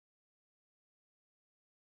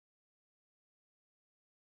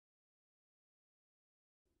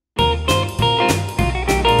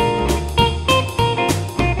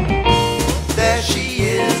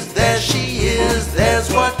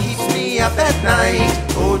night.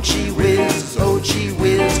 Oh gee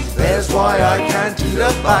whiz, there's why I can't eat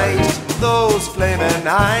a bite. Those flaming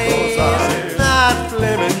eyes, that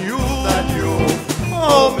flaming you.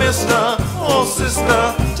 Oh mister, oh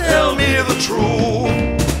sister, tell me the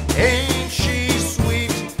truth. Ain't she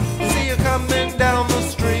sweet? See you coming down the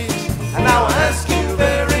street, and I'll ask you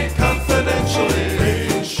very confidentially.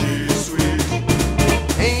 Ain't she sweet?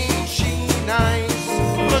 Ain't she nice?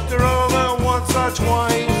 Look her over once or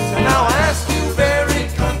twice, and I'll ask you very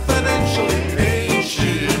confidentially. Ain't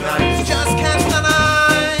she nice? Just cast an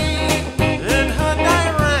eye in her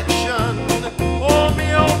direction. Oh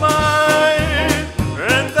me, oh my,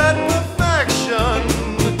 and that perfection.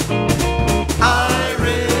 I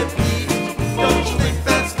repeat, don't you think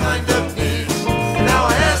that's kind of neat? Now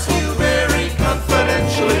I ask you very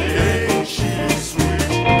confidentially, ain't she sweet?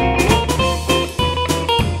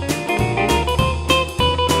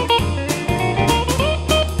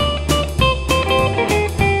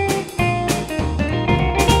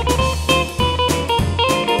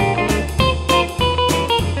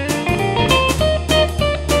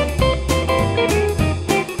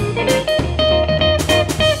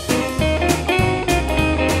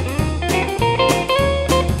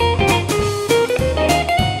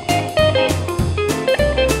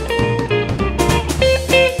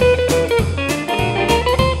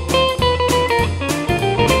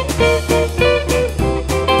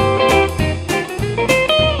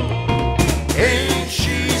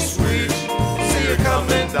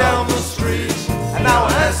 Coming down the street, and now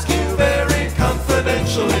I ask you very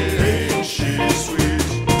confidentially, ain't she sweet?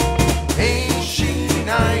 Ain't she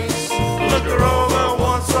nice? Look her over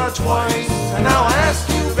once or twice, and now I ask